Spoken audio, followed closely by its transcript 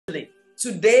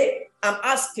Today, I'm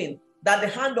asking that the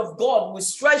hand of God will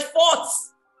stretch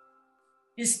forth.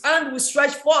 His hand will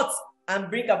stretch forth and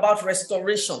bring about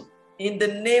restoration. In the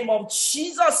name of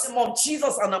Jesus,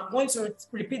 and I'm going to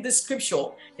repeat this scripture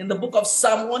in the book of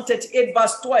Psalm 138,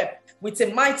 verse 12. With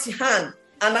a mighty hand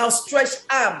and outstretched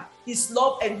arm, his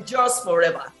love endures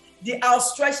forever. The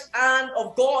outstretched hand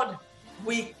of God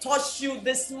will touch you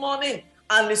this morning,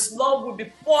 and his love will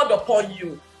be poured upon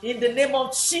you. In the name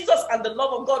of Jesus, and the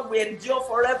love of God will endure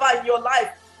forever in your life.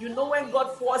 You know, when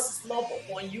God pours his love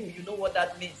upon you, you know what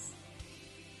that means.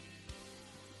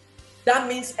 That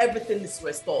means everything is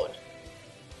restored.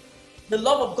 The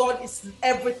love of God is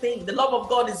everything. The love of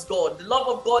God is God. The love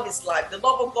of God is life. The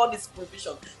love of God is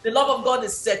provision. The love of God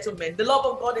is settlement. The love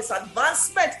of God is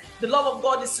advancement. The love of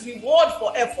God is reward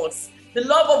for efforts. The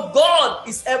love of God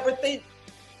is everything.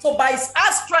 So by his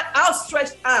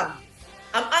outstretched arm,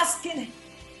 I'm asking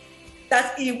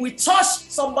that he will touch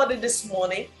somebody this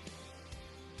morning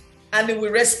and he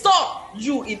will restore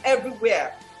you in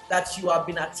everywhere that you have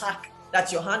been attacked, that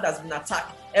your hand has been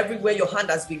attacked. Everywhere your hand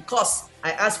has been cursed,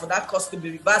 I ask for that curse to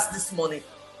be reversed this morning.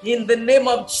 In the name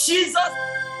of Jesus.